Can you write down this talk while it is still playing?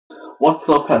What's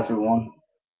up, everyone?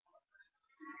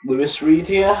 Lewis Reed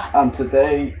here, and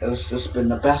today has just been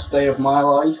the best day of my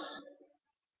life.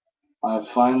 I've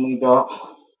finally got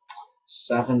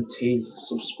 70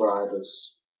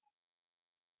 subscribers.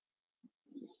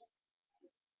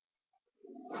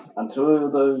 And to all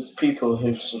those people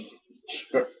who've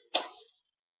subscribed.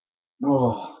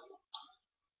 Oh.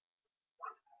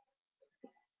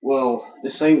 Well,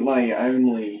 this ain't my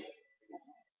only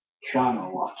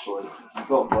channel, actually. I've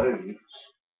got loads.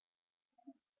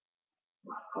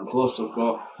 And plus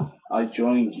I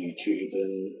joined YouTube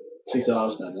in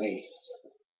 2008.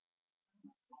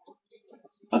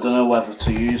 I don't know whether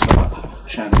to use that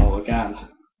channel again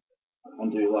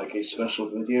and do like a special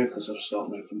video because I've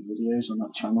started making videos on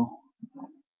that channel.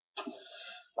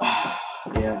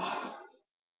 Yeah.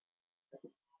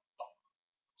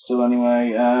 So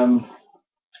anyway,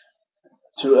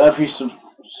 to every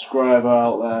subscriber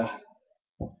out there,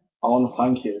 I want to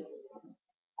thank you.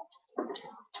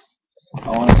 I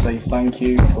want to say thank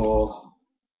you for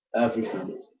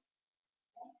everything.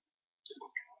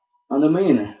 And I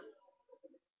mean it.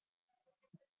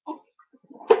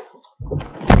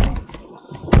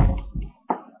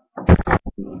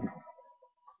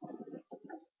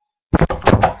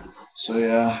 So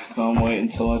yeah, can't wait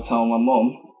until I tell my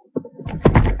mum.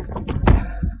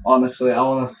 Honestly, I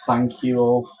want to thank you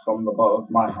all from the bottom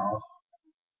of my heart.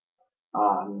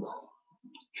 And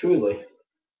truly,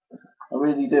 I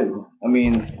really do. I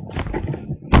mean,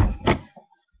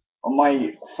 on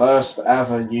my first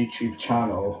ever YouTube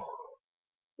channel,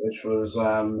 which was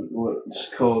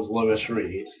called Lewis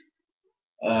Reed,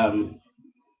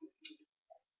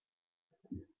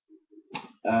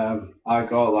 I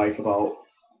got like about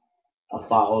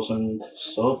 1,000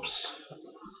 subs,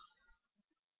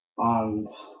 and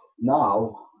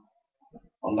now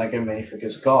on Lego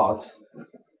Minifigures God,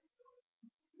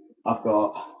 I've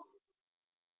got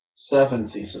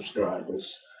 70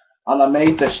 subscribers, and I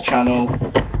made this channel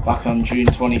back on June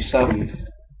 27th,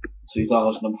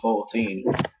 2014.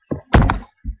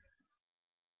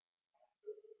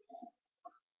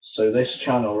 So this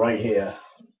channel right here,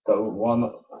 the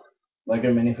one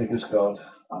Lego Minifigures God,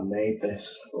 I made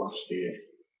this last year,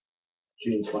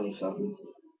 June 27th.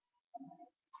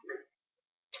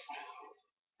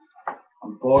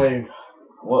 And boy,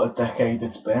 what a decade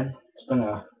it's been. It's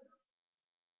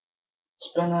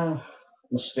been a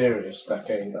mysterious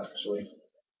decade, actually.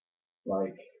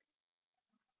 Like,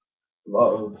 a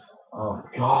lot of, oh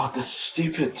god, this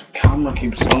stupid camera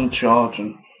keeps on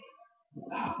charging.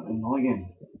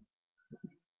 Annoying.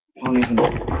 Can't even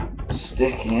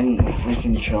stick in a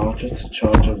freaking charger to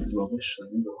charge a rubbish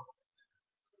thing.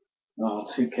 Oh,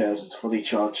 who cares? It's fully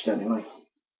charged anyway.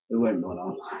 It won't run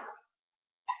out.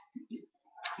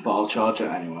 But I'll charge it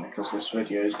anyway, because this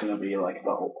video is going to be like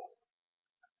about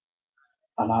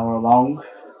an hour long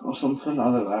or something, I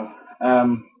don't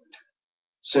know.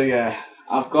 So yeah,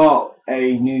 I've got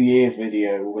a New Year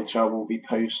video which I will be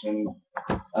posting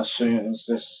as soon as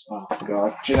this. Oh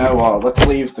god, do you know what? Let's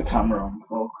leave the camera on,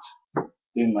 folks.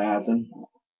 Doing my head in.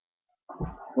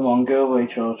 Come on, go away,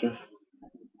 charger.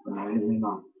 Really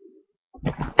not.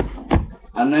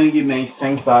 I know you may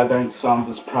think that I don't sound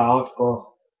as proud, but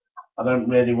I don't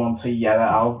really want to yell it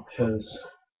out, because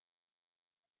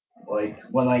like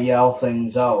when I yell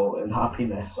things out in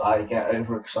happiness, I get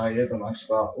overexcited and I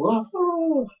start whoa,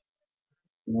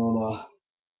 you know that.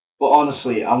 But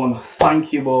honestly, I want to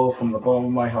thank you all from the bottom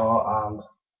of my heart, and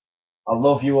I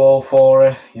love you all for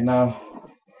it. You know,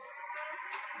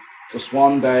 just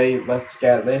one day, let's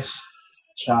get this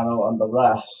channel and the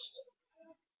rest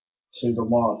to the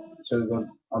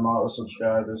amount of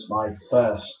subscribers my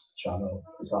first channel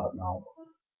is at now.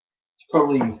 It's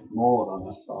probably more than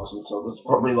 1,000, so there's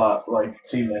probably like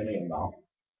 2 million now.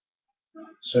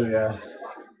 So yeah,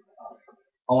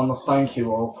 I want to thank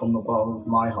you all from the bottom of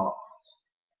my heart.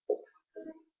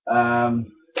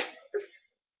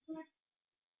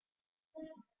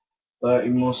 30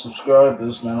 more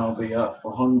subscribers, and then I'll be at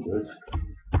 100.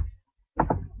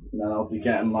 And then I'll be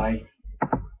getting my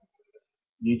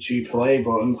YouTube play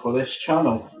button for this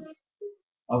channel.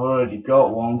 I've already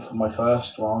got one for my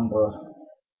first one, but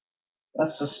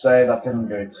let's just say that didn't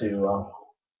go too well.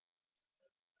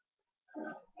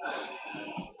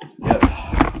 Yep.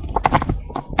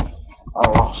 I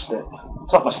lost it.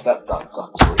 It's at my stepdad's,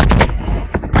 actually.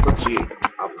 That's you. At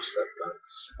my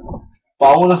stepdad's. But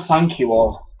I want to thank you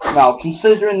all. Now,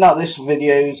 considering that this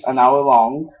video's an hour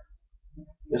long,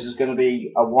 this is going to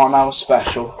be a 1 hour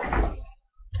special.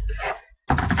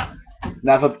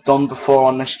 Never done before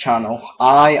on this channel.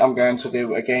 I am going to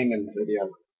do a gaming video.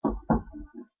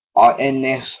 In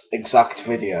this exact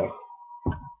video.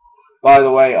 By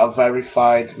the way, I've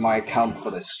verified my account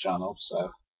for this channel,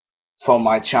 so for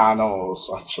my channels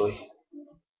actually.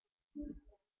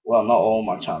 Well, not all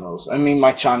my channels. I mean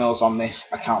my channels on this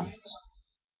account.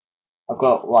 I've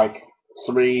got like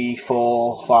 3,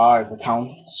 4, 5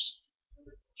 accounts.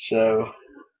 So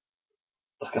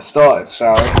let's get started,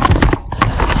 shall we?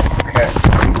 Okay.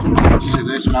 So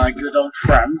there's my good old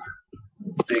friend,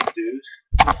 big dude.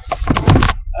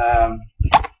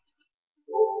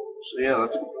 So yeah,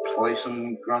 let's play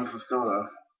some Grand Theft Auto.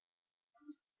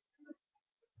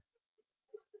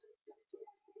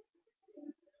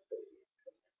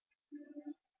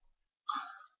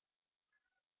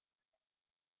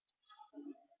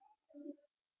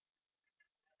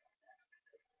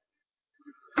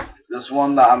 There's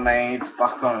one that I made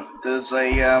back on. There's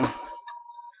a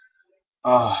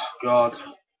oh god,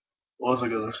 what was I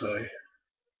gonna say?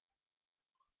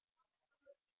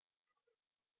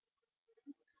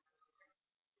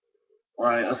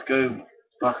 Right, let's go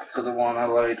back to the one I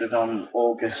loaded on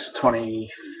August 21st,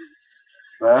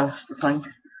 I think.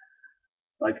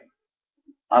 Like,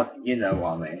 you know what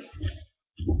I mean.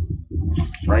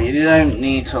 Right, you don't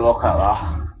need to look at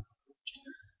that.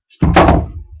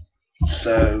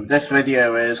 So this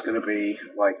video is going to be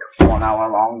like 1 hour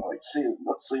long. Let's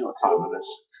see what time it is.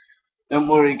 Don't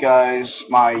worry guys,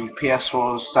 my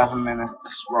PS4 is 7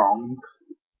 minutes wrong.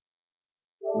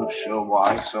 I'm not sure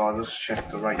why, so I'll just check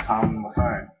the right time on my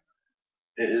phone.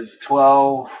 It is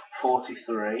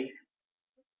 12:43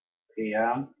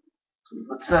 PM.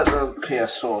 Let's set the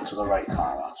PS4 to the right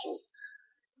time actually.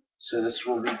 So this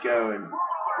will be going.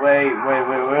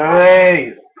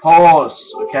 Wait. Pause,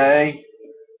 okay?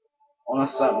 I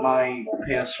want to set my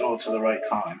PS4 to the right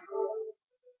time.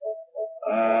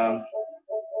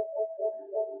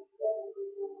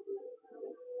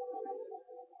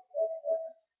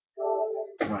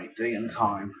 Right, date and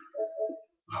time.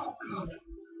 Oh god.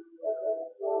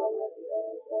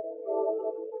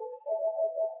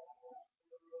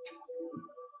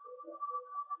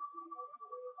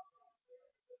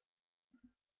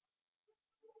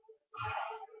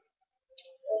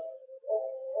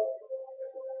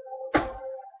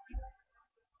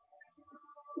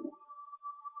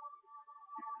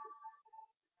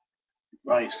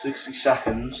 Right, 60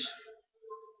 seconds.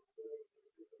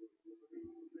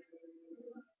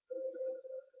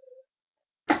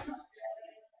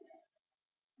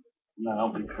 And then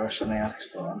I'll be pressing the X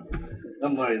button.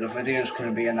 Don't worry, the video's going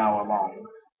to be an hour long.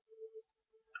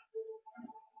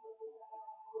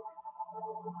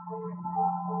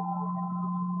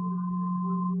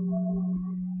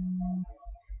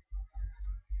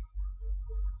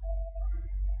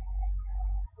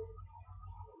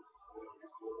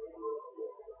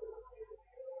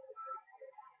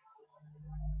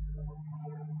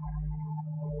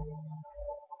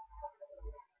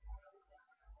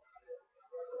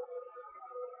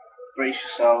 Brace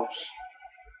yourselves.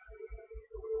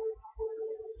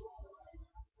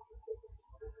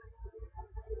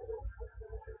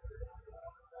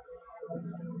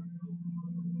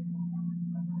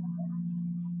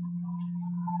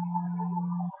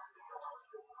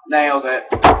 Nailed it.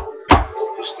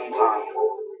 Just in time.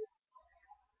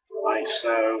 Right,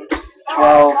 so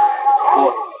 12.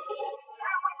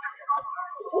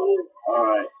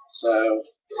 Alright, so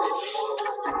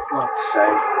let's say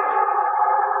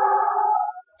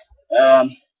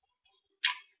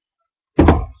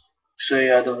so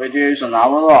yeah, the video's an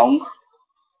hour long.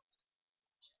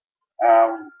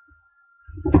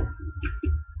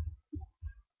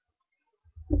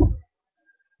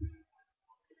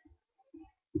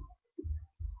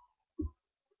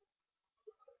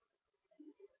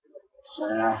 So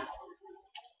yeah.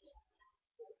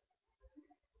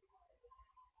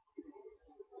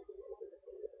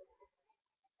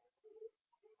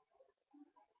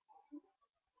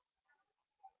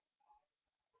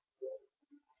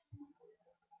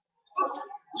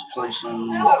 Let's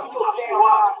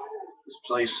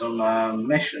play some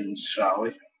missions, shall we?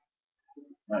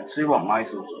 Right, see what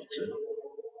Michael's up to.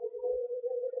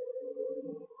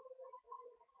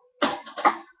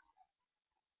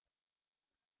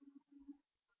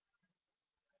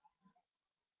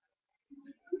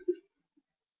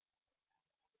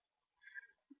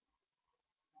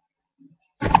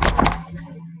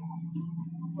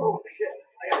 Oh shit,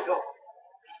 I gotta go.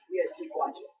 You guys keep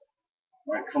watching.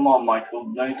 Right, come on, Michael.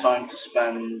 No time to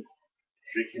spend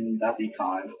freaking daddy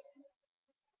time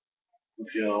with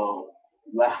your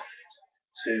left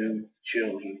two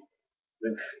children.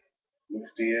 With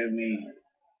the only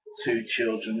two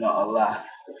children that are left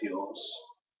of yours.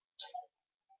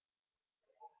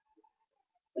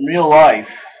 In real life,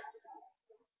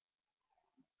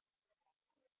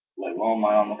 Wait, why am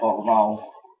I on the bottom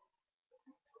hole?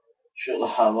 Shut the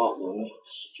hell up, Lewis.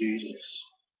 Jesus.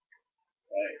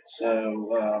 Right, so,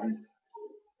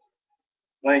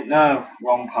 wait, no,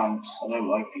 wrong pants. I don't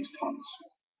like these pants.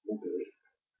 Ugly.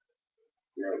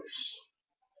 Gross.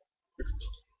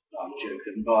 No, I'm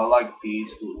joking, but I like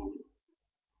these.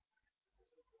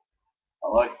 I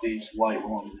like these white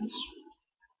ones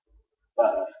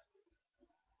better.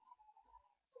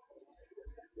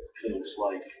 Because,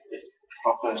 like, it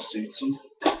proper suits them.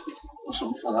 Or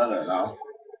something, I don't know.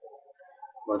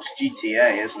 Well, it's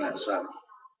GTA, isn't it? So,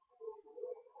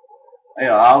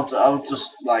 yeah, I'll just,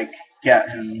 like, get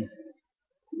him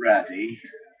ready.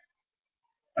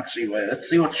 Actually, wait, let's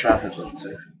see what Trevor's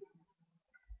into.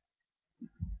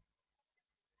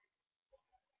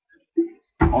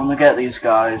 I want to get these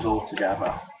guys all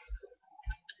together.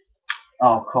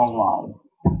 Oh, come on.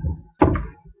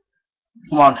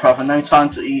 Come on, Trevor, no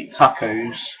time to eat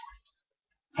tacos.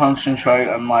 Concentrate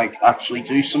and, like, actually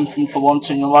do something for once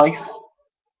in your life.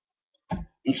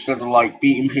 Instead of, like,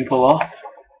 beating people up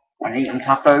and eating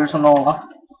tacos and all that.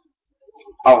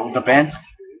 Out of the bin.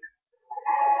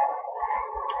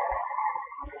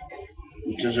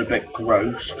 Which is a bit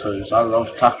gross, because I love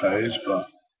tacos, but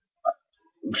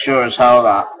I'm sure as hell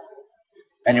that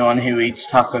anyone who eats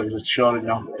tacos is surely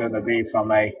not going to be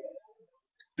from a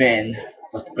bin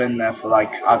that's been there for,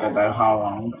 like, I don't know how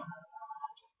long.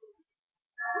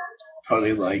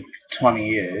 Probably like 20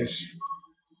 years.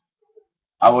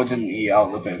 I wouldn't eat out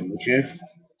of the bin, would you?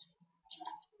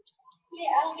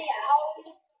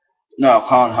 No, I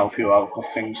can't help you out. I've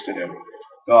got things to do.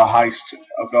 I've got a heist,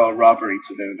 I've got a robbery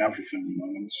to do and everything at the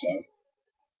moment, so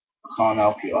I can't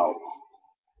help you out.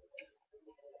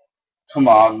 Come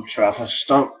on, Trevor,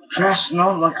 stop dressing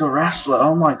up like a wrestler.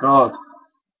 Oh my god.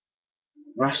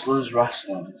 Wrestlers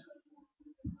wrestling.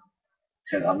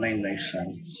 Okay, that made no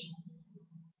sense.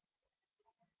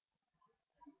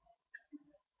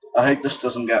 I hope this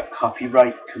doesn't get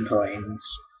copyright complaints,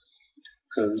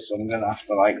 because I'm gonna have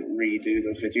to, like, redo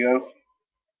the video,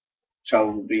 which I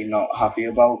will be not happy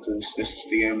about, because this is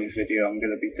the only video I'm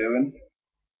gonna be doing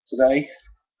today.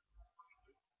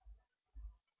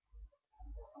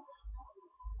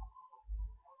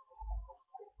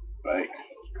 Right,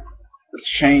 let's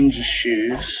change the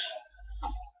shoes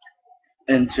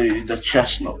into the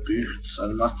chestnut boots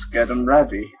and let's get them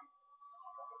ready.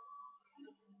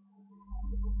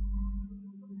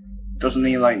 Doesn't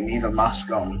he, like, need a mask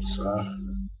on, so...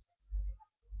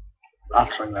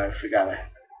 Actually, no, forget it.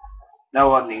 No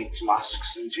one needs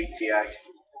masks in GTA.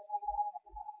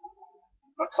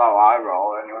 That's how I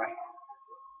roll, anyway.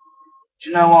 Do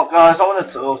you know what, guys? I want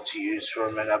to talk to you for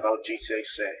a minute about GTA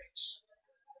 6.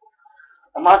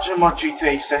 Imagine what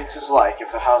GTA 6 is like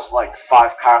if it has, like,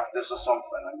 5 characters or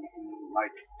something, and you can,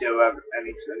 like, do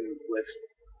anything with,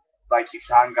 like, you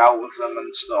can hang out with them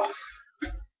and stuff.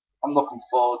 I'm looking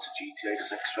forward to GTA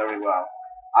 6 very well.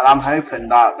 And I'm hoping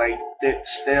that they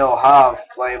still have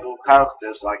playable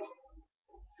characters, like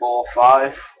 4 or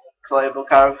 5 playable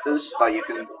characters, that you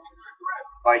can,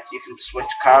 like, you can switch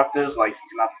characters, like you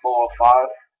can have 4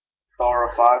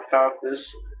 or 5 characters.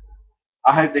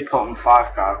 I hope they put in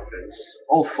 5 characters,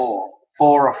 or 4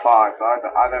 or 5,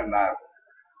 I don't know.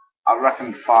 I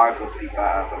reckon 5 would be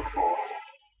better than 4.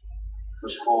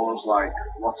 Because 4 is like,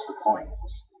 what's the point?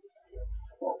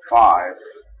 But 5,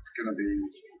 it's gonna be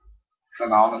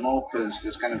phenomenal, because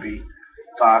there's going to be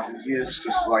 5 of you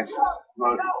just, like,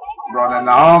 running.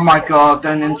 Oh my god,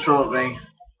 don't interrupt me.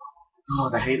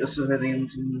 God, I hate the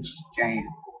civilians in this game.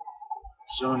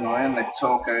 So annoying, they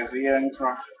talk over you and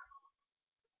crap.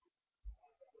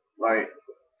 Right,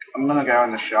 I'm gonna go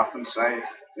in the shop and say,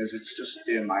 because it's just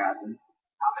doing my admin.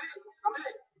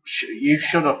 You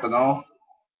shut up and all.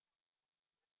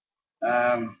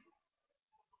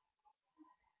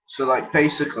 So, like,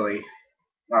 basically,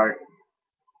 like,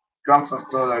 Grand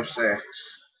Theft Auto 6,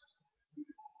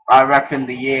 I reckon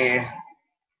the year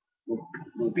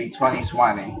will be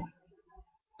 2020.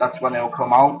 That's when it'll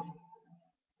come out.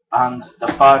 And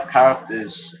the 5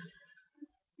 characters,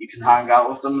 you can hang out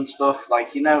with them and stuff.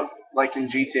 Like, you know, like in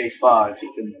GTA 5,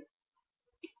 you can,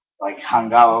 like,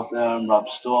 hang out with them, rob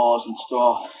stores and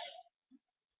stuff,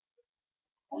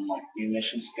 and, like, do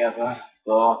missions together.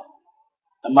 But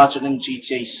imagine in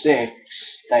GTA 6,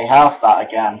 they have that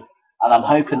again. And I'm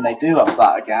hoping they do have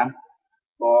that again.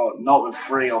 But not with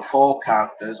 3 or 4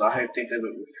 characters. I hope they do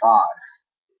it with 5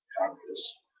 characters.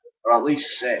 Or at least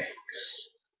 6.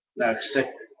 No,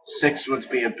 6 would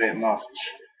be a bit much.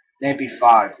 Maybe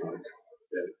 5 would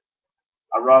do.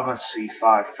 I'd rather see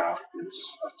 5 characters,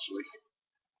 actually.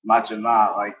 Imagine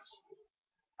that, like,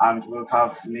 and we'll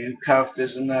have new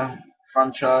characters in the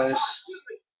franchise.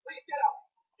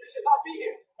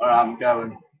 where I'm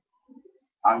going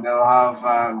to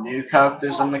have new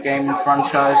characters in the gaming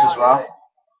franchise as well.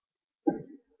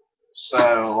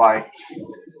 So, like,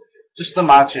 just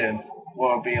imagine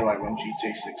what it'll be like when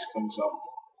GTA 6 comes up.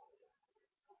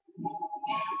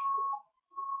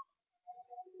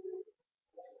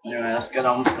 Anyway, let's get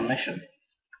on with the mission.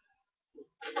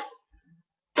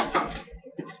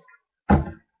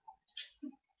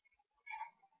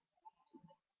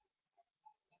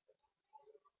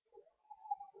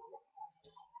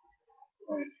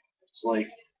 Right. It's like,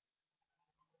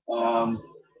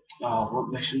 what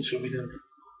mission should we do?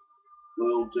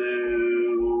 We'll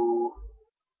do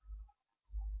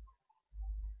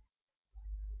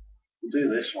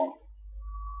this one.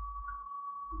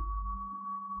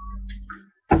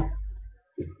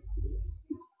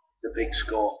 The big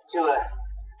score.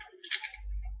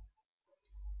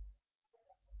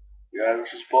 Yeah,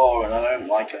 this is boring. I don't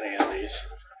like any of these.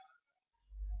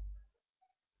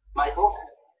 Michael?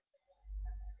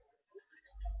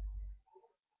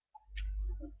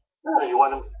 No, you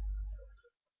want him?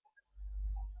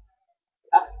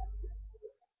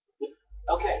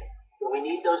 Okay, well, we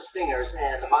need those stingers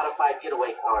and the modified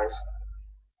getaway cars.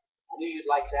 I knew you'd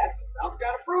like that. Sounds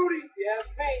kind of fruity, if you ask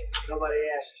me. Nobody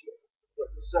asked you. Look,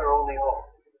 this is our only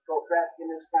hope. Go traffic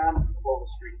in this town and control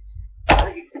the streets. I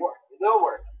think it can work. It will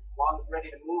work. As long as we're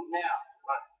ready to move now.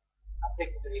 Come on. I'll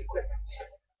take you to the equipment.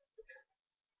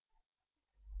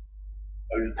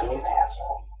 Are you doing?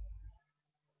 Asshole.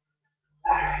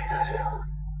 Alright, let's go.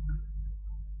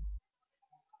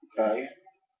 Okay.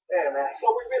 Hey, man. So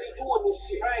we're really doing this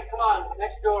shit. Alright, come on.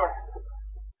 Next door.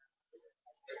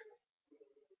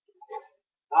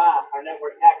 Ah, our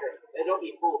network hacker. They don't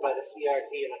be fooled by the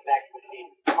CRT and the fax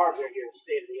machine. The hardware here is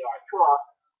state of the art. Come on.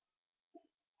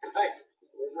 Hey,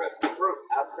 where's the rest of the group?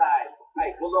 Outside.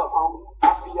 Hey, good luck, homie.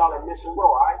 I'll see y'all at Mission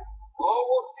Row, alright? Oh,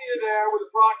 we'll see you there with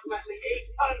approximately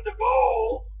 8 tons of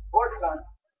gold. 4 tons.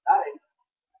 Alright.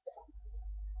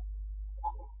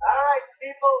 Alright,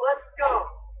 people, let's go.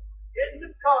 Get in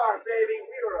the car, baby.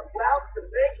 We are about to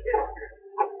make history.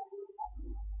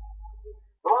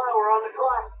 Come on, we're on the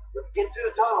clock. Let's get to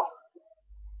the tunnel.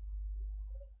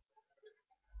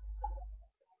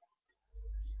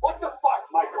 What the fuck,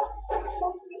 Michael?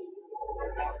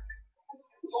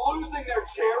 So losing their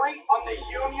cherry on the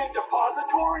Union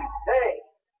Depository? Hey,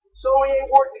 so we ain't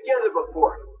worked together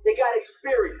before. They got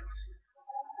experience.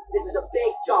 This is a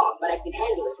big job, but I can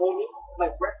handle it, homie. My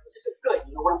references are good,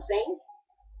 you know what I'm saying?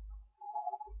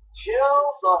 Chill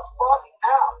the fuck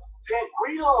out.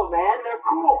 Tranquilo, man. They're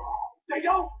cool. They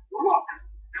don't look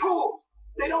cool.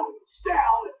 They don't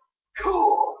sound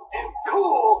cool. And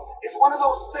cool is one of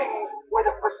those things where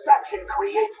the perception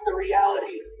creates the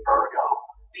reality. Ergo,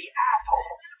 the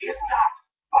asshole is not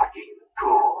fucking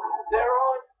cool. They're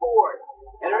on board.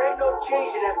 And there ain't no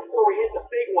changing that before we hit the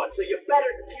big one, so you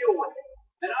better deal with it.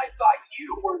 And I thought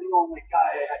you were the only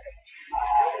guy I had to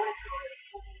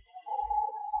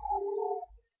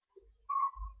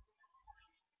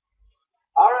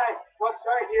Alright, trucks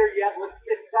aren't here yet. Let's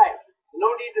sit tight. No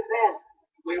need to panic.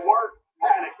 We weren't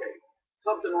panicking.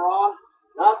 Something wrong?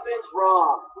 Nothing's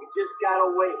wrong. We just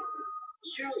gotta wait.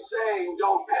 You saying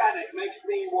don't panic makes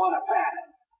me want to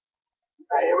panic.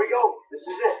 Alright, here we go. This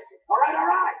is it.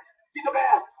 Alright. See the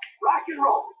bands. Rock and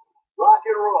roll. Rock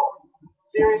and roll.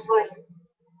 Seriously?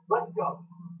 Let's go.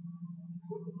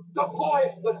 Deploy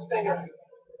the stinger.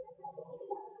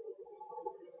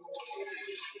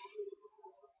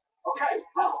 Okay,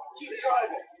 now keep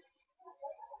driving.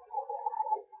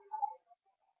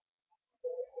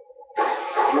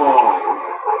 Whoa.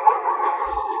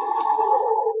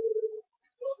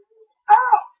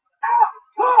 Ow!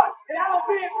 Come on! Get out of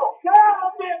the vehicle!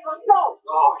 Go!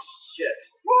 Oh, shit.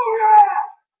 Move your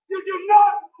ass! You do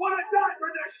not want to die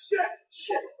for this shit!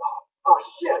 Oh,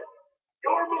 shit.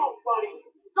 Your move, buddy.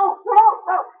 No.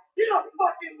 Get a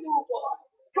fucking move on.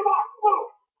 Come on,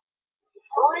 move.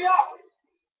 Hurry up.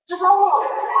 Just hold on.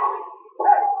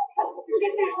 Hey,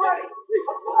 get these ready.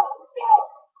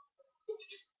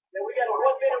 Now we got a 1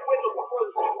 minute window before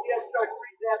the GPS starts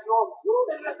freezing out normal.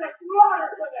 That's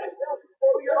water.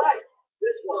 Oh, you're right.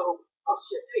 This one. Oh,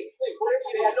 shit. Hey,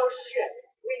 whatever you need. No shit.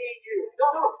 We need you.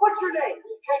 No. What's your name?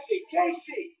 Casey.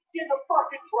 Get in the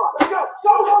fucking truck. Let's go.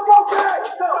 Go,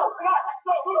 Casey. Go. Go,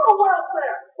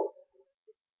 welfare.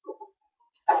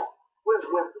 Where's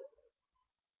Winston?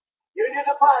 Union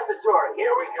Depository.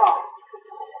 Here we go.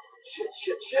 Shit.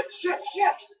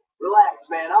 Relax,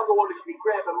 man. I'm the one who should be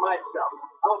grabbing myself.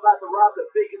 I'm about to rob the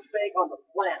biggest bank on the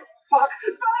planet. Fuck.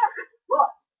 Look,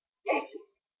 Casey,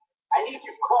 I need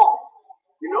you calm.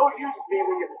 You're no use to me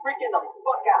when you're freaking the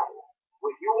fuck out.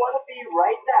 What you want to be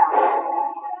right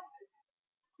now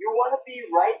me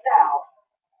right now,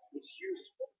 it's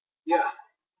useful. Yeah,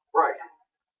 right.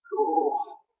 Cool.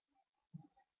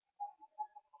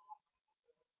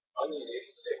 Onion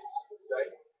 86.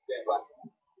 Site. Stand by.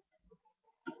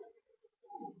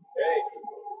 Hey,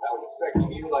 I was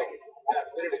expecting you like half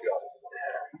a minute ago.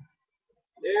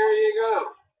 There you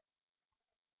go.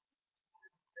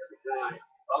 Every time.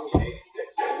 Onion 86.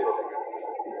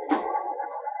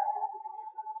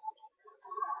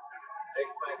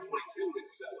 Eggplant 22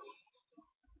 with salad.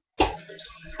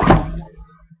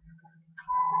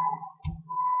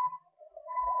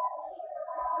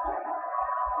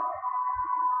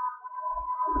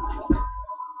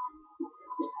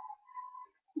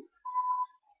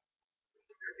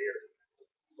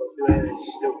 Don't do anything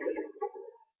stupid.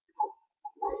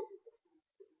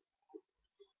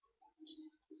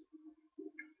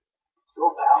 Go,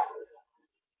 pal.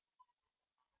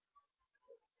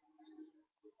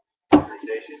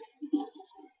 Conversation.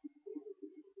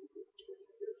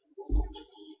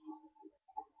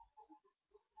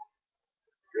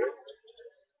 Good.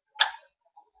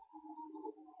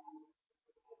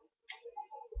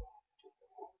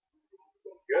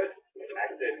 Good.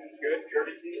 Access is good.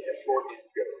 Courtesy and sport is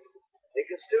good.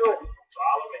 Take us to it.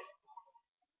 Follow me.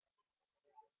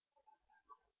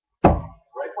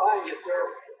 Right behind you, sir.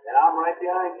 And I'm right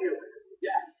behind you.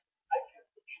 Yeah.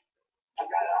 I've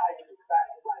got an eye to the back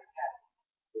of my head.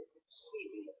 If you see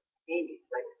me, Amy,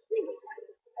 like a famous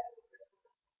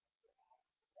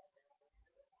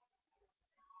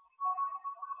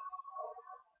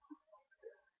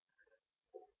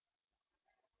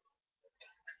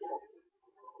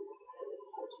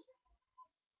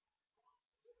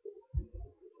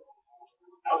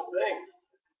How's things?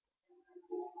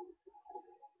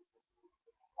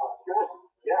 Good.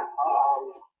 Yeah.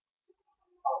 Fine.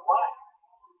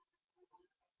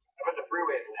 I'm at the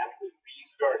freeway. It's an absolute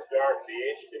B-star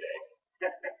CH today.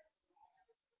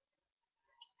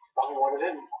 Tell me what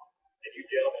it is. And you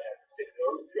gentlemen have to sit in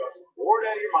those trucks, bored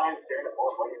out of your minds, staring at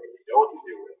all money, and you know what to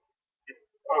do with it.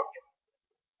 Okay.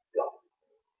 Let's go.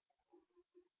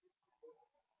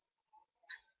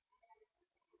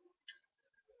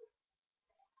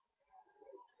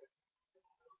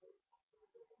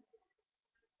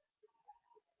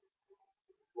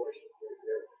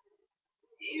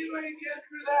 You ain't getting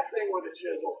through that thing with a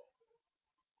chisel.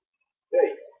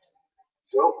 Hey.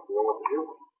 So, you know what to do?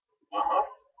 Uh-huh.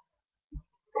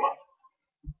 Come on.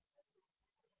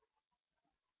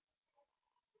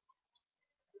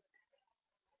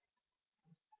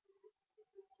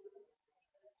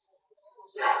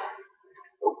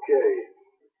 Okay.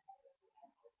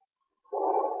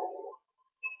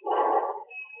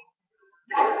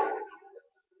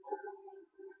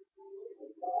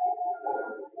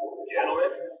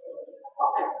 Gentlemen.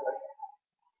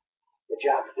 Good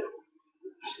job, dude.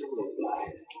 Absolutely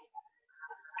fine.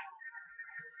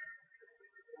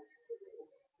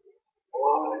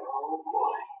 Boy, oh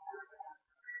boy.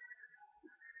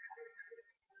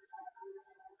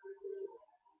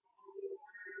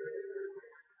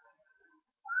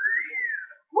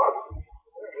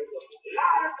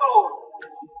 Lot of gold.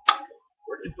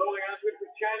 We're just holding on to it for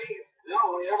Chinese. No,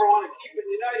 we never want to keep it in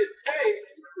the United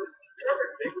States.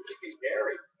 Sure, take what you can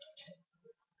carry.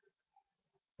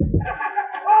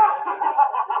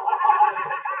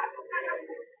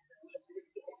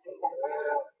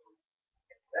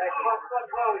 Hey, come on.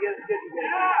 We got to get you.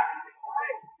 Yeah.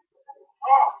 Hey.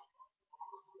 Oh.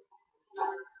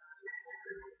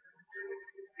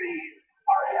 These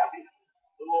are heavy.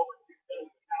 A little over 2,000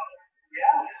 calories.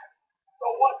 Yeah? So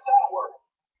what's that worth?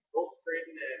 Gold straight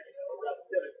in there. About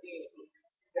 17,000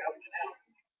 an ounce.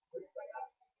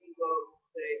 Kilos,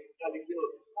 say, 7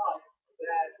 kilos a ton.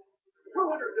 That's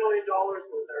 $200 million worth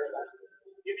of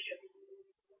Give me a.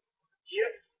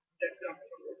 Yep. That sounds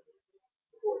good.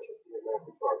 Fortunately,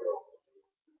 American cargo.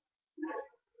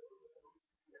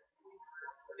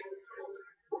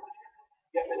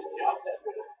 Get me the job that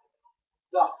good.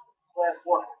 So, last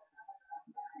one.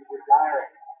 He's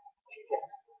retiring.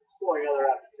 Exploring other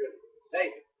opportunities. Hey,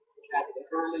 after the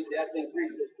early death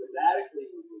increases dramatically,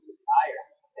 we retire.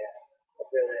 Yeah, I'll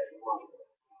say that in a moment.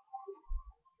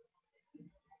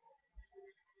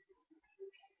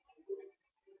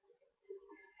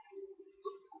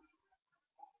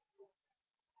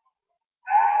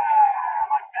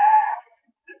 My back.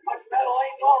 This much metal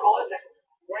ain't normal, is it?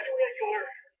 Quite irregular.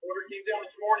 Order came down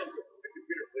this morning. The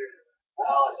computer cleared it.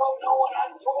 Well, let's hope no one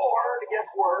untoward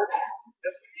gets word.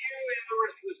 That's what you and the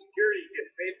rest of the security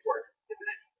gets paid for, isn't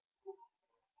it?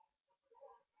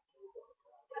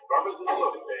 Barbara's in the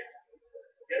loading bay.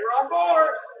 Get her on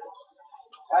board.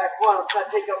 All right, come on, let's not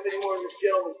take up any more of this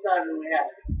gentleman's time than we have.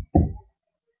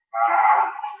 Ah.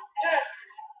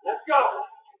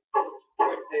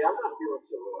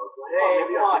 Hey,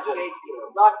 come on, Casey.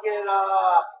 Suck it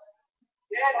up.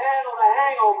 Can't handle the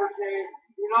hangover, Dave.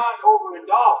 You're not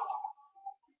overindulged.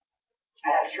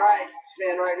 That's right. This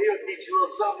man right here will teach you a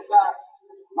little something about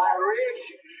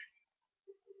moderation.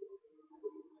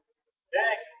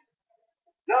 Thanks.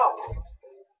 No.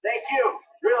 Thank you.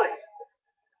 Really.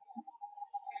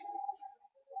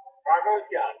 Cargo's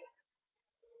done.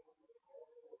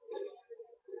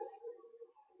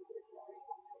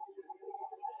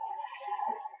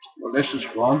 Well, this is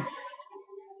fun.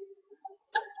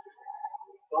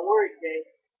 Don't worry, Kate.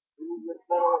 You move this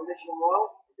federal mission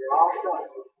well, you're all done.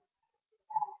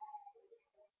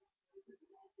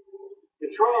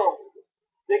 Control.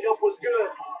 Pickup was good.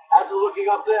 How's it looking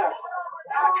up there?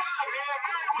 Not good, man.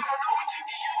 I don't know what you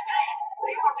DOD.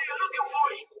 They out there looking for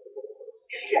you.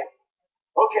 Shit.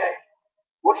 Okay.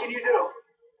 What can you do?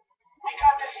 We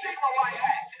got this signal I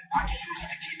had. I can use it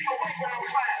to keep you away from them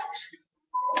clowns.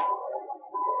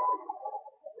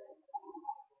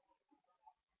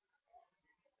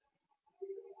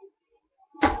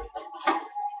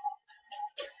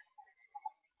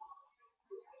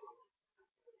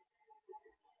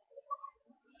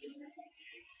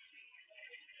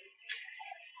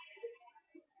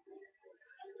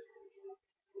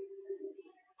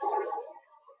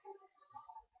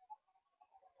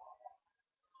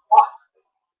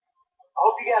 I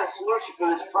hope you got a solution for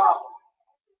this problem.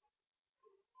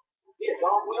 Yeah,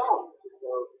 don't we own it?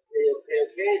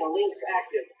 Okay, the link's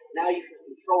active. Now you can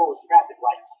control the traffic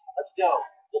lights. Let's go.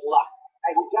 Good luck.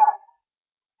 Hey, we got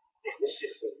it. This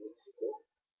system needs to go.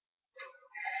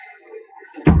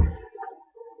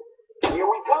 Here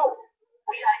we go.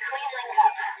 We got a clean link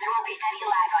up. There won't be any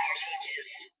lag on your changes.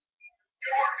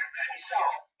 Good work. So,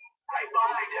 right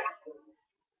behind him.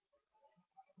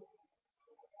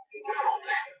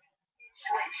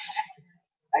 Switched.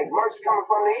 Hey, Mert's coming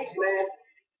from the east, man.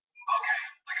 Okay,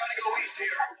 I gotta go east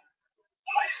here.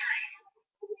 Light screen.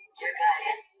 You're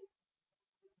good.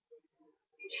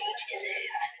 Change is in.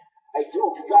 Hey,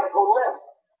 dude, you gotta go left.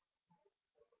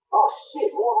 Oh,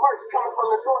 shit, more Mert's coming from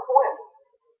the northwest.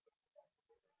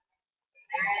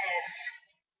 There it is.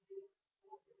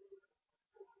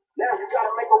 Now you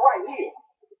gotta make a right here.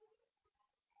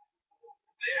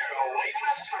 They're waving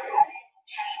us through.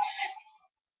 Changed.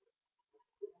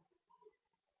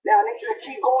 Now I need you to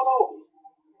keep going over.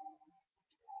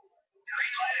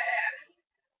 Green light ahead.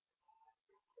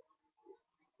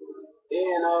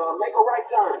 And make a right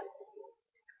turn.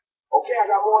 Okay, I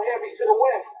got more heavies to the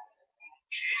west.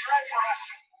 She's right for us.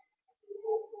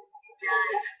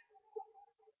 Done.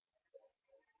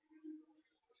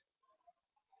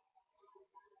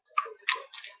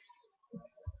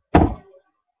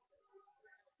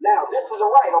 Now this is a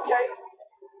right, okay?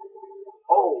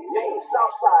 Oh man,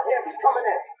 south side heavies coming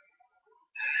in.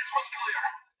 This one's clear.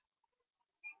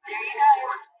 There you go.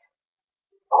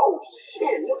 Oh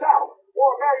shit, look out.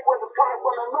 More Merryweather's coming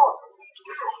from the north.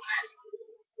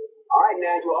 All right,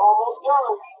 now you're almost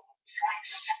done.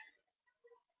 Switched.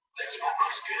 This one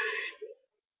looks good.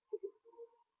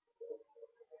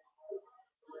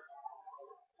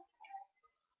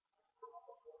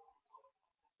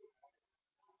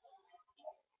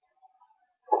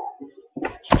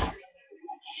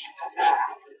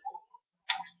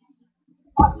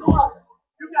 Come on,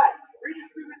 you guys,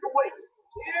 redistribute the weight.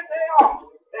 Here they are.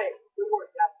 Hey, good work,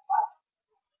 guys.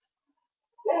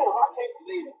 Damn, I can't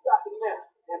believe you got the net.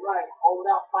 And right, all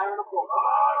without firing a bullet.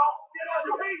 Get on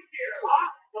your feet here, huh?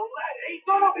 The lead ain't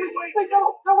No, please,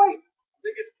 no, wait.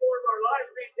 Think it's for our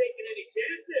lives ain't taking any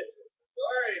chances.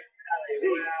 Sorry,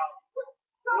 Allie. Well,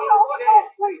 No,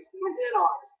 please, get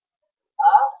on.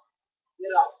 Huh?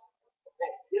 Get up.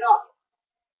 Hey, get up.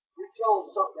 You're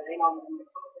telling something that ain't on the news.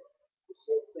 The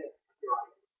same thing. You're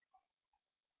right.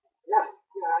 Yeah,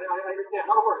 I understand.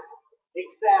 How to work.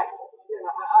 Exactly. Yeah,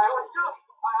 I always do.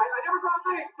 I never saw a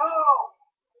thing. No.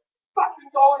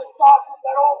 Fucking going and tossing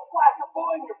that old flash of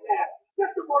boy in your pants.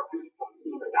 Just a more two.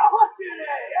 Now, look at it.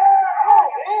 Yeah. Hey,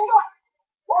 man.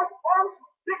 Work first.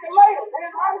 Pick it later,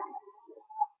 man. Right?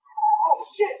 Oh,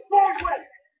 shit. Very wet.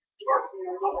 First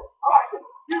thing you know. All right,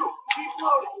 you keep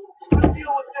loading. Let's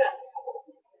deal with this.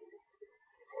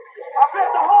 I bet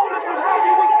the holders are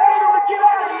happy we got able to get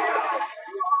out of here.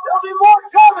 There'll be more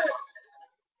coming.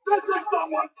 This is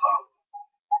someone's house.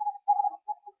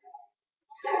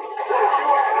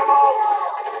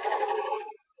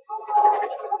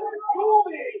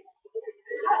 Movie!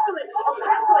 Hustling! And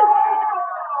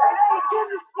then it's in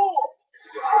the school!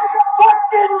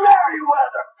 Fucking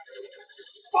Merryweather!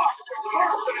 Fuck the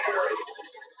mercenary!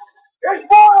 There's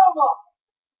more of them!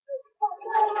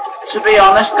 To be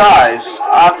honest, guys,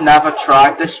 I've never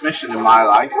tried this mission in my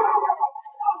life.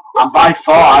 And by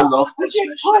far, I love this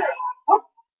mission.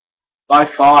 By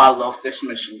far, I love this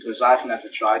mission because I've never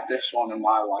tried this one in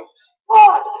my life.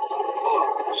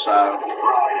 So.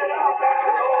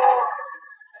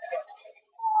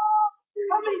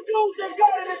 How many dudes they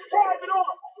got in this private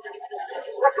office?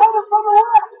 They're coming from the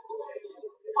west.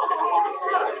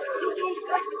 You dudes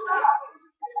take the side.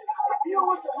 Deal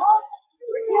with the hunt.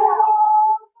 Yeah.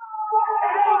 And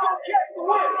they ain't gonna catch the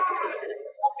wind.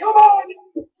 Come on.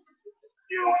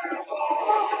 You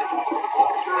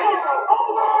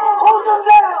hold them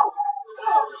down.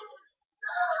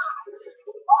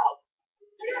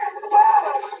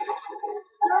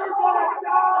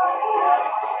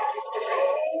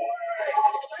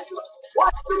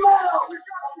 What's the matter?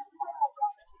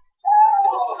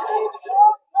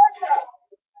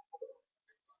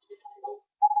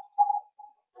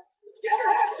 Get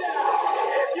your head down.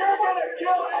 If you're gonna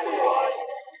kill anyone,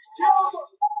 kill them.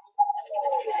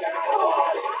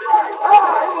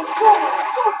 It was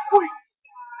so sweet.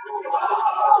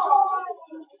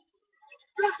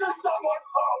 This is someone's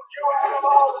fault, you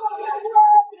animals.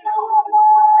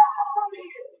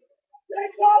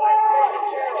 Take cover.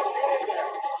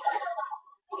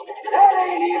 That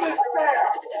ain't even fair.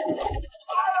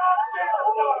 I don't feel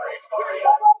sorry for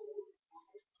you.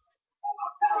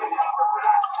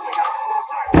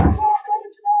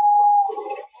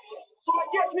 So I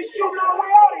guess we shooting our way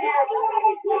out of here.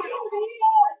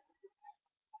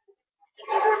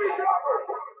 Give me cover.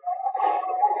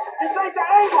 This ain't the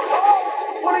angle, huh?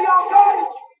 One of y'all guys?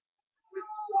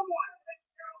 Someone take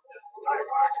care of this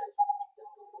sniper.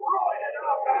 Throw it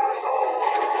up, asshole.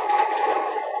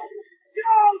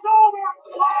 Show's over.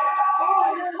 Fuck off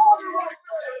already.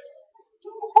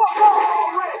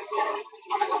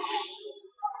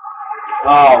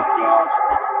 Oh God.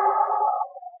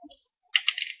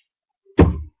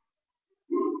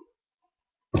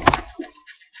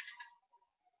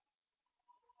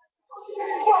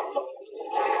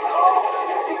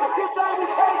 It's a good time we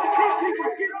paid to keep people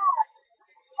to get on.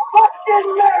 Fucking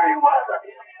Merryweather!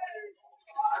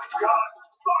 God,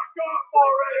 fuck off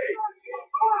already!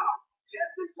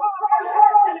 Just in time for the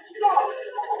head to stop!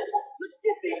 Let's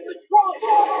get these controls!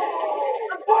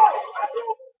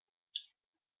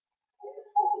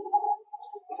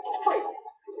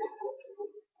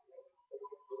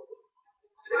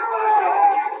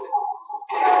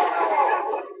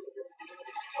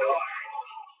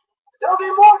 There'll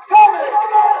be more coming!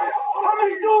 How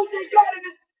many dudes they got in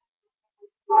this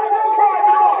private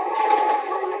office?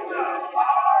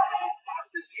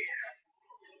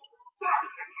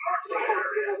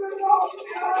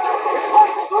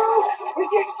 We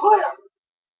get clear!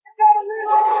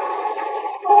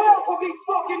 Who else will be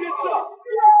fucking this up?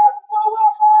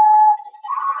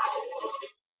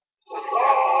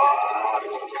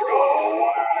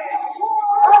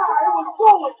 It was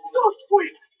rolling so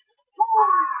sweet!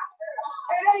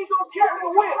 And they ain't gonna catch the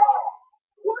wind!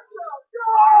 What the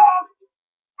God?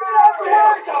 Get out of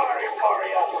here! Sorry for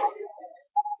you!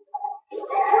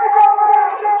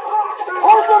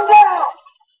 Hold them down!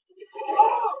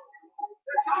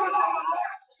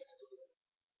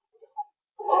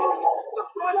 The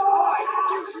front line!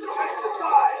 You take the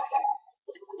side!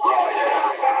 Throw it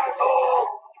up, asshole!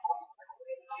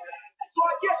 So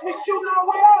I guess we're shooting our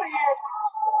way out of here!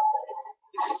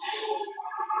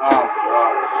 Oh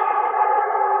God.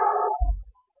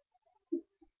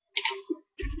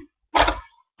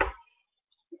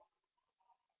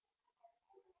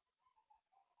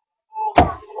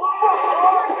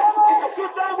 It's a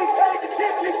good time we paid to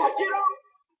keep people to get on!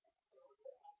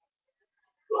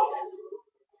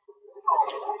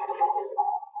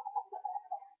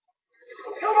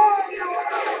 Come on, you!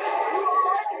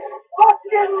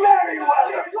 Fucking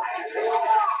Merryweather!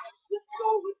 Let's go!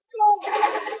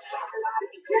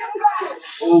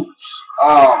 Oops.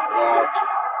 Oh God.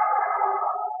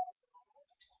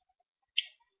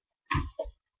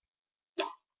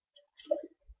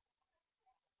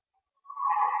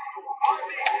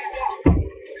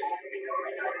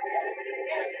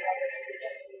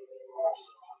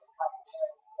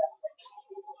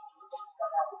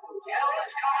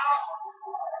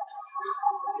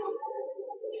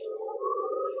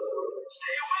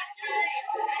 Stay with me!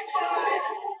 Be fine!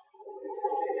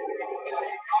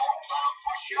 Don't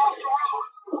push you off the road!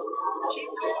 Keep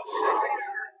going straight!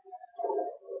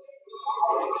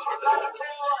 We're about to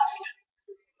turn left!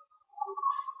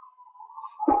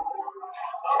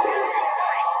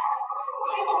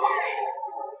 Keep away!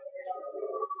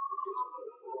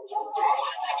 Pull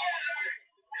it together!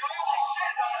 You only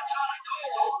sit on a ton of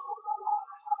gold!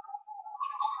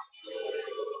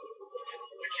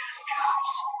 We're just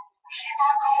cops! Keep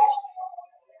our cool!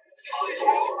 Police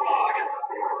won't run!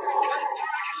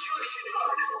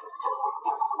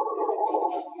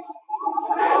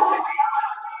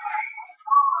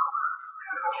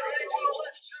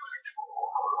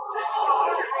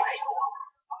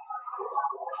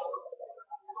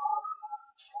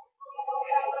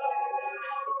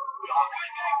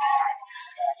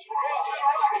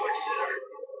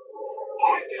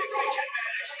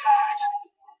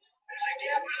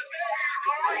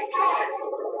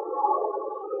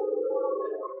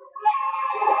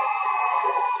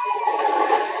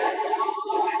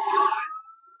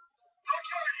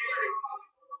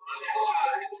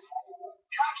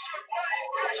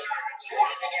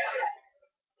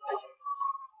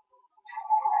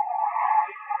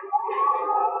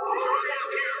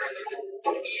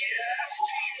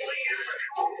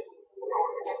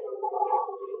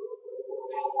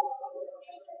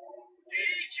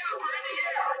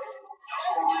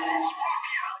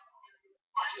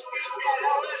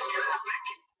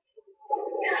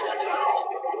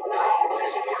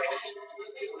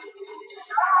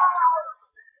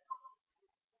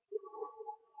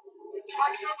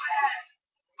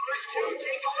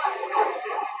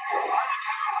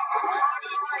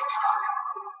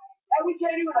 And we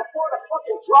can't even afford a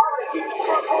fucking driver to keep the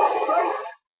truck on straight.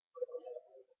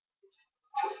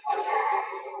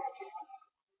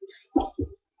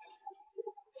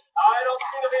 I don't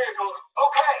see the vehicle.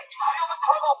 Okay, feel the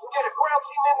tunnel. We'll get a ground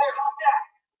team in there. Yeah.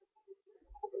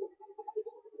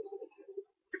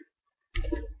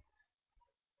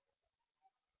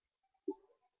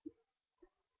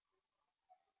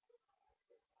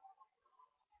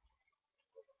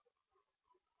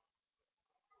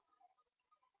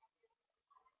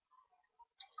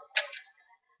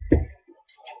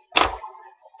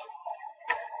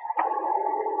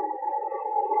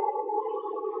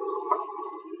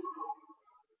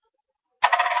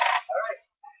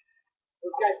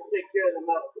 Those guys will take care of the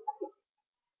metal.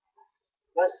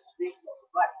 Let's speak of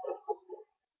black.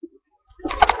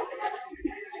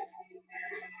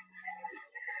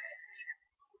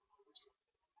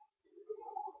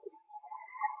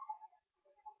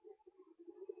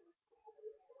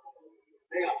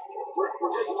 Hang on.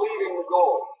 We're just leaving the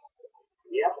goal.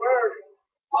 Yep, sir.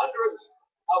 Hundreds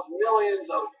of millions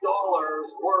of dollars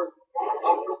worth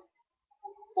of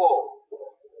gold.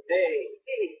 Hey,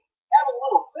 have a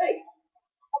little faith.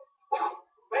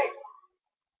 Faith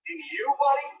in you,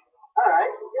 buddy? All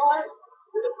right, you listen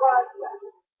to the process.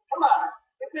 Come on,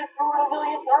 you've been through it a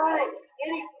million times.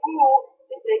 Any fool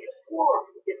can take a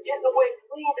score. If getting away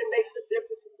clean that makes the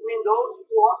difference between those who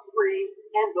walk free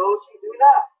and those who do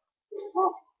not.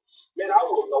 Man, I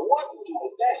wouldn't know what to do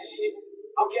with that shit.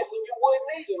 I'm guessing you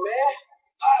wouldn't either, man.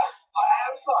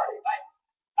 I'm sorry.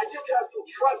 I just have some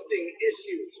trusting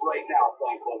issues right now,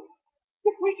 Franklin.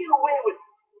 If we get away with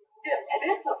this, and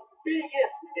it's a big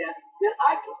if, man, then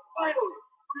I can finally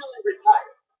really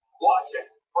retire. Watch it,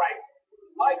 Frank.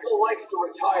 Michael likes to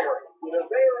retire with a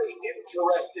very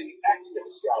interesting exit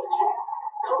strategy.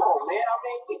 Come on, man. I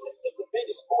mean, we just took the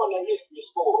biggest score in the history of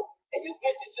sport, and you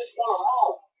get to just want them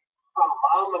home. My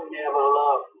mama never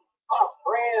loved me. My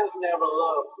friends never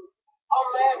loved me. I'm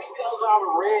mad because I'm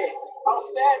rich. I'm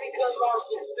sad because I'm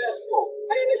successful.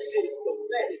 Man, this shit is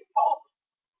pathetic.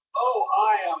 Oh,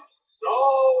 I am so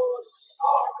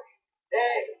sorry.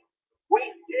 Hey, we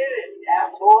did it,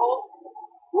 asshole.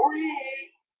 We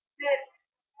did it.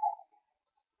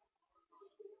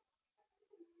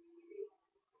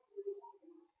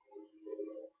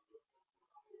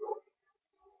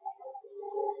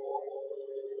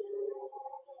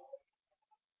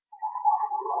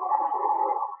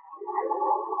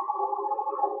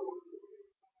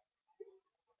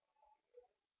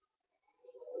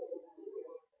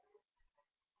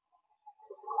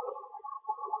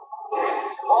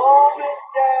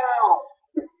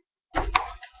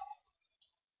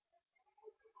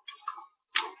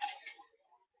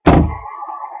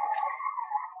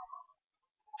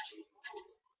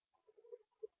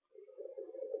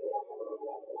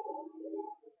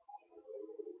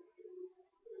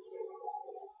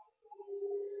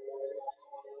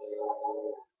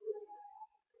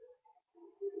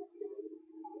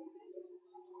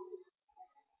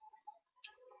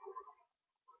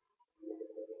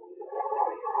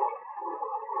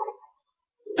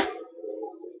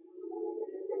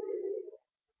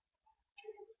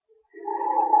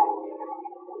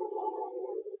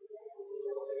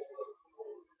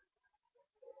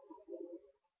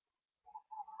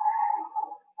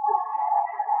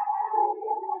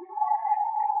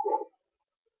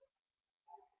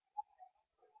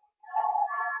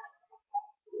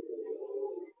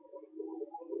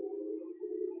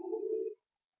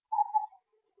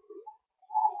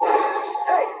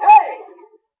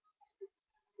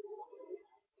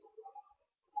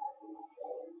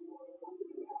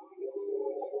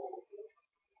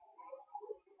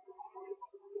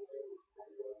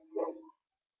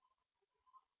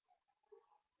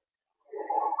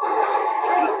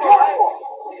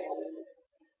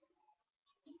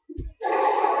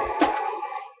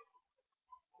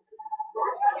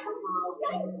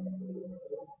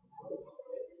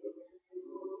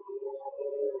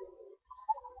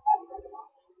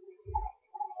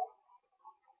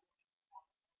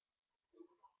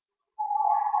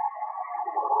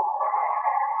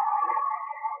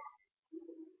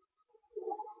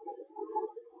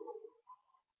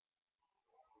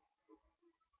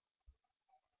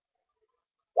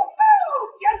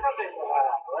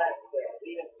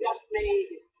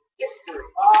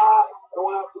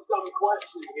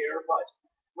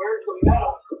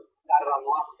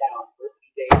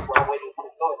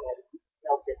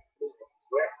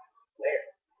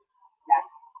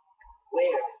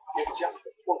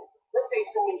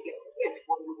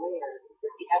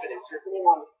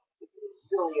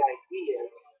 silly ideas,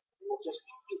 and we'll just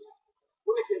be easy.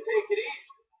 We can take it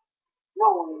easy.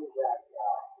 Knowing that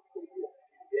maybe a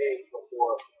few days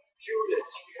before Judas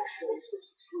shows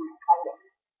his true color.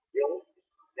 Really?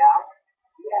 Now?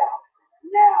 Yeah.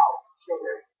 Now,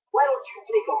 sugar. Why don't you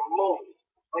take a moment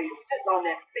while you're sitting on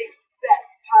that big fat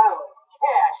pile of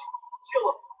cash, chill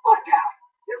the fuck out,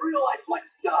 and realize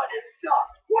what's done is done.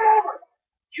 Whatever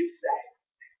you say.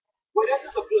 Well, this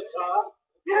is a good time.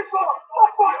 It's a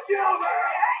fuck you, man!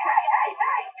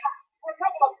 Hey! For a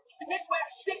couple of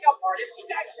Midwest pickup artists, you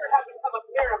guys sure have become a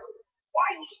pair of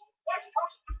whiny West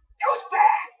Coast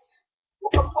douchebags.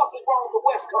 What the fuck is wrong with the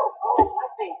West Coast? Oh,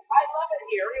 nothing. I love it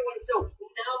here. Everyone's so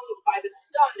numbed by the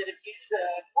sun that if you use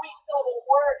a 3-syllable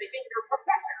word, they think you're a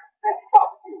professor. Hey,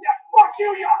 fuck you! Yeah, fuck you,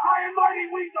 you high and mighty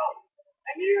weasel!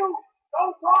 And you,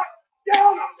 don't talk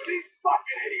down on these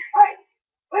fucking idiots! Hey,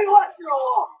 leave Lester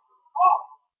alone!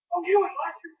 Oh, you and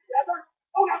Lester together?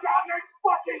 Oh, now that makes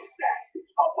fucking sense!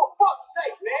 Oh, for fuck's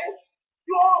sake, man!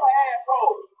 You all are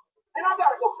assholes! And I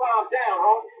gotta go calm down,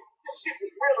 homie. This shit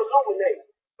is real illuminating.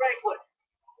 Franklin,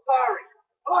 sorry.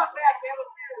 Come on back, man.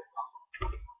 Let's hear something.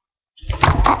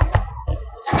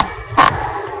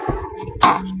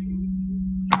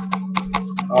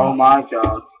 Oh my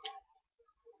god.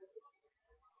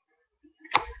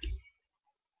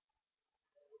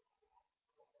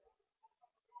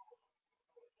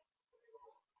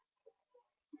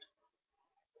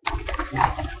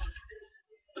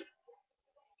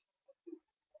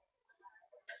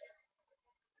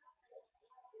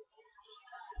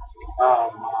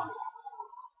 Oh man.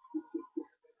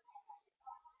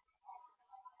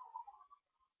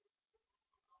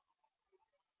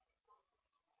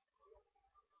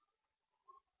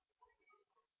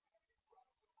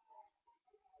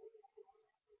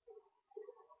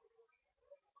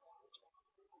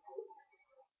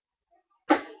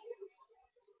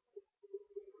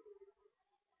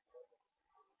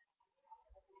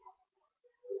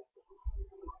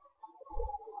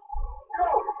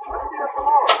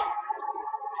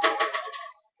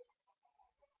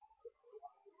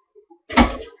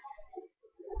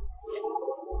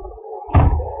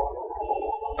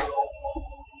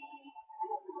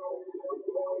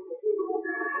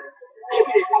 Give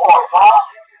me the car, Bob.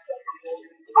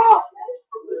 Oh!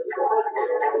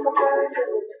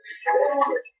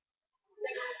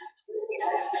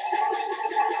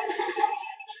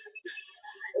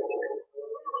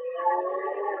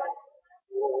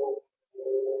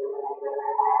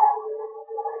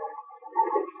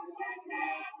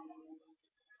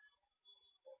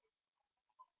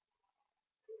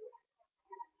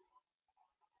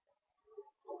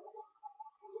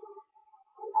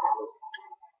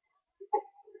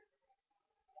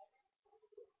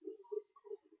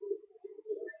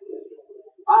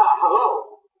 Hello.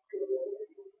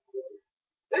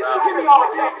 This should give me all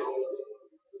attention.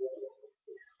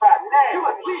 Now. You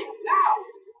asleep now.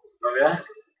 Oh yeah?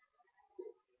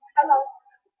 Hello.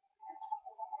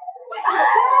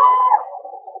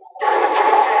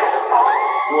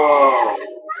 Whoa.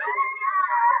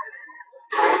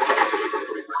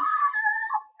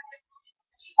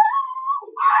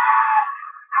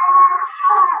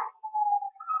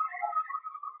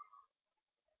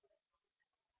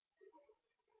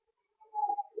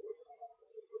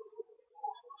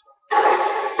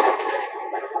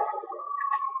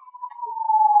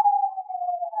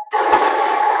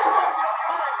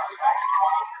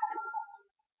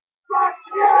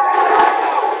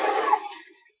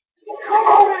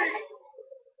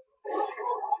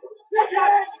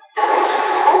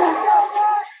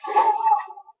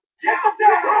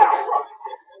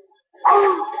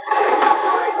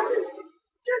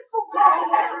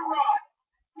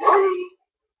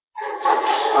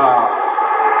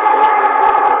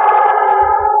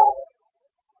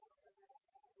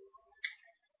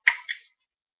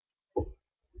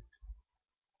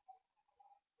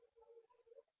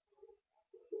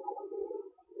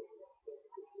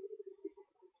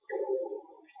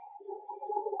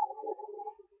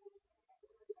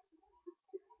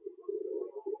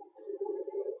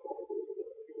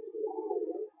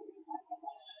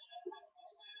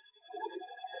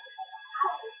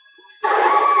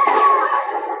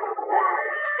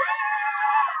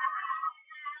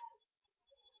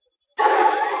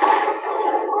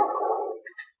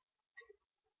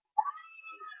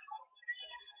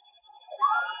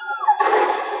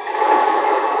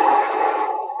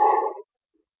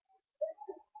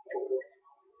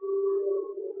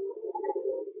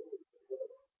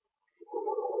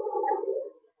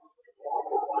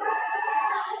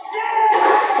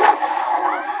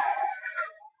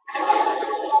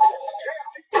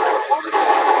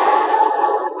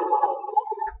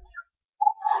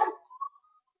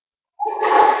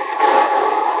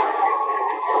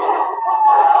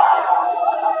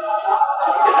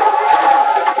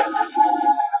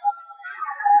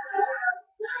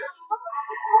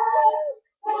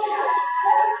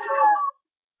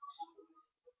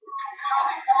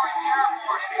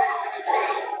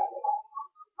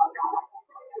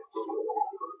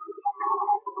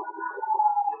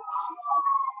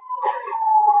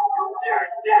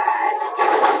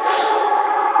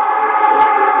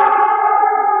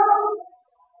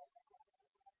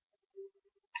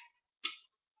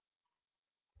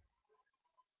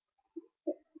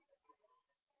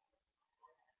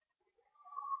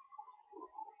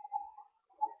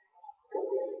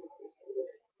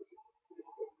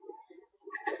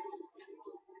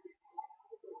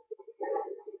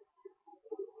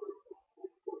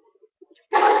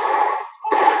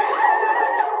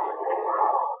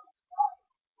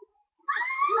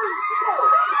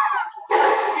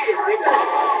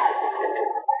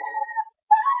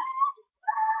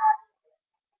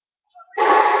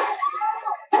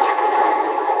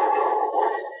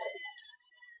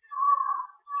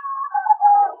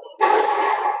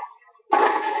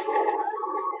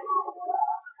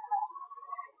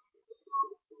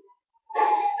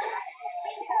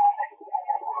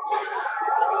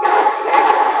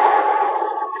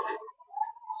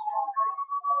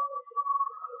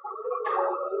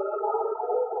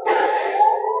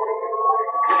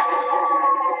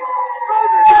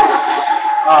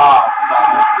 Oh,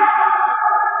 damn it.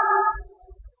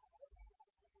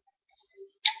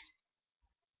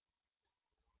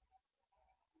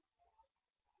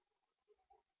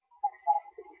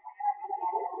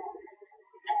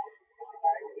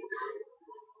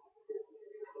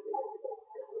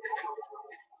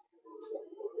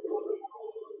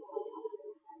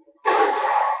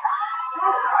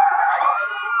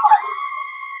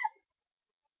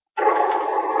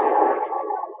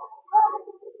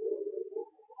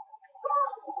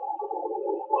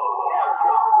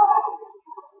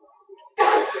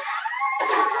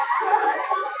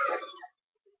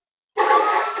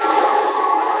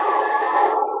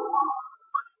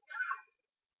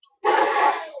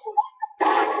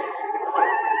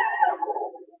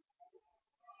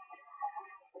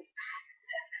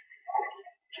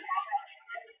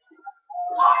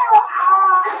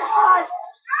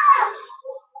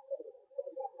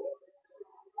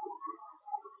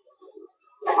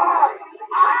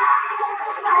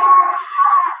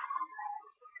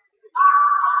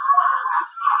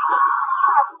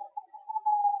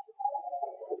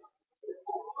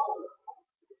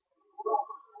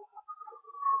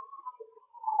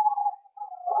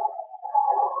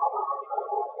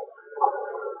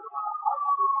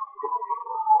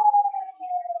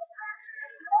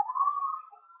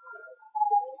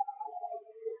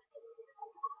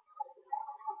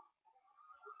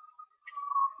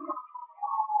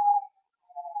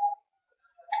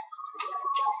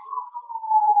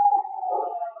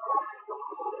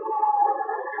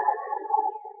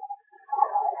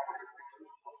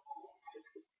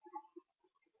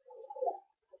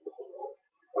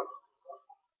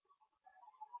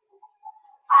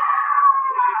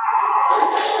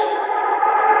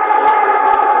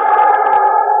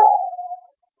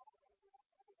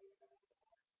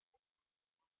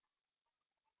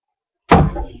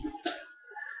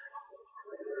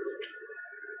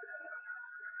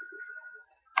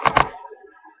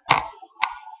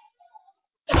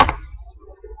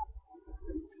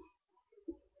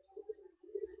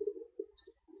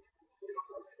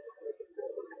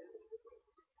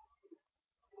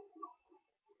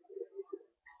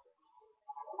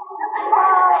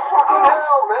 What the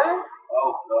hell, man?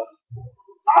 Oh, God.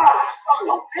 Something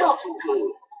don't feel too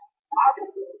good. I've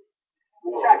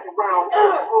been tracking around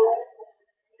this room.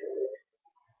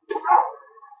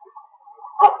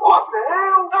 What the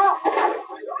hell?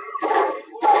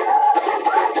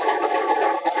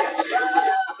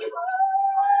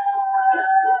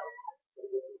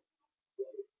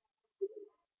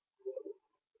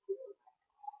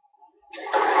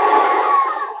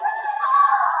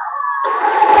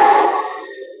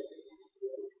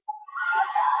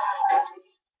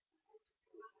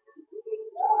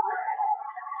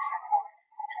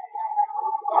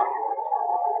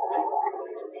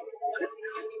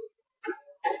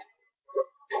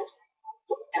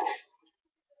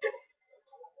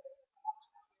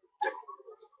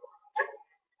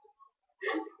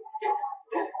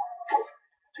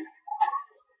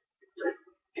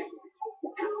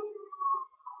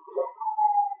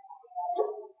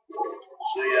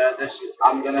 So yeah,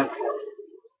 I'm gonna,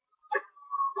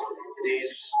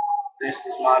 this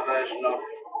is my version of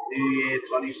New Year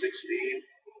 2016.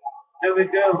 Here we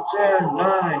go, 10,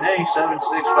 9, 8, 7, 6,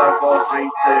 5, 4, 3,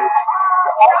 2.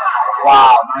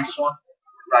 Wow, nice one.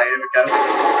 Right, here we go.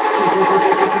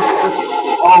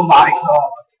 Oh my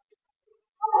God.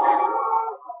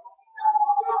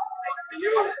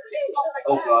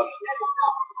 Oh God.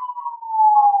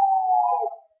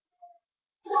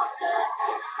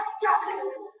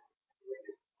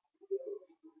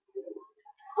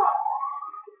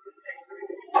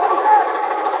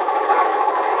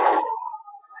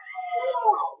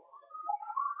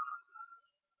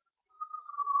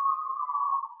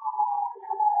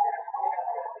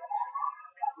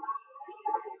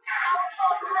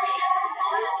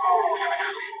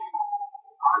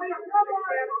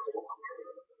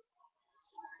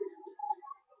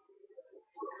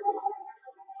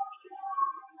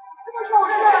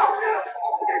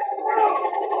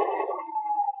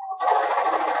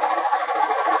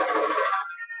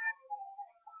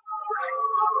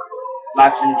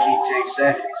 Imagine GTA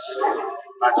 6.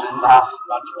 Imagine that.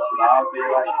 Imagine what that would be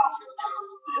like.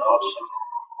 Be awesome.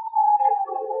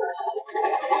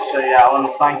 So yeah, I want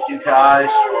to thank you guys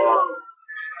for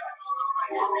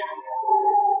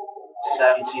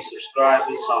 70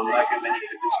 subscribers on Lego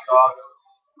Minifigures Card.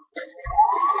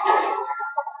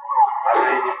 I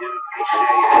really do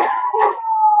appreciate it.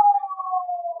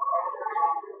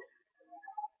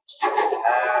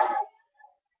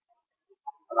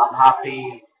 And I'm happy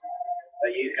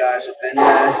that you guys have been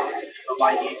there for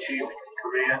my YouTube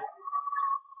career.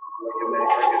 Mega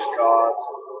Minifigures card,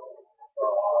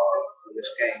 this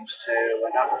games too,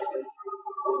 and everything.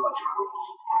 All much cool.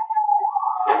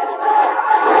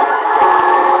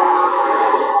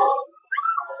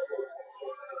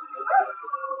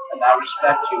 And I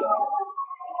respect you all.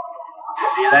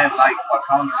 If you don't like my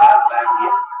content, then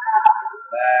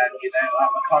you don't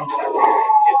like my content.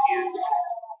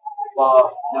 But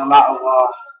no matter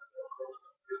what,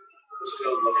 I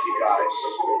still love you guys.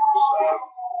 So,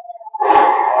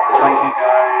 thank you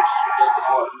guys for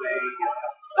supporting me.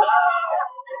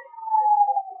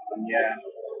 And yeah,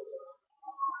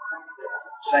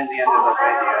 saying the end of the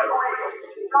video.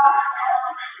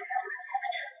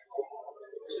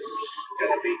 It's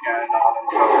gonna be going on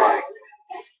until like,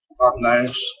 God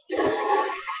knows,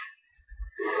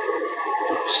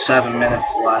 7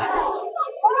 minutes left.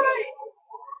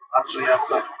 Actually, I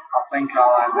think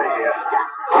I'll end it here.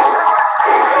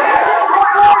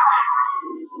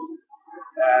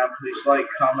 Please like,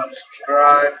 comment,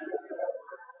 subscribe.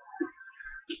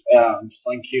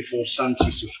 Thank you for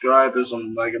 70 subscribers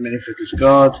on Mega Minifigures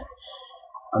God.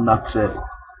 And that's it.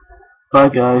 Bye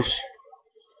guys.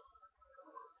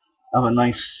 Have a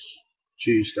nice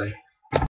Tuesday.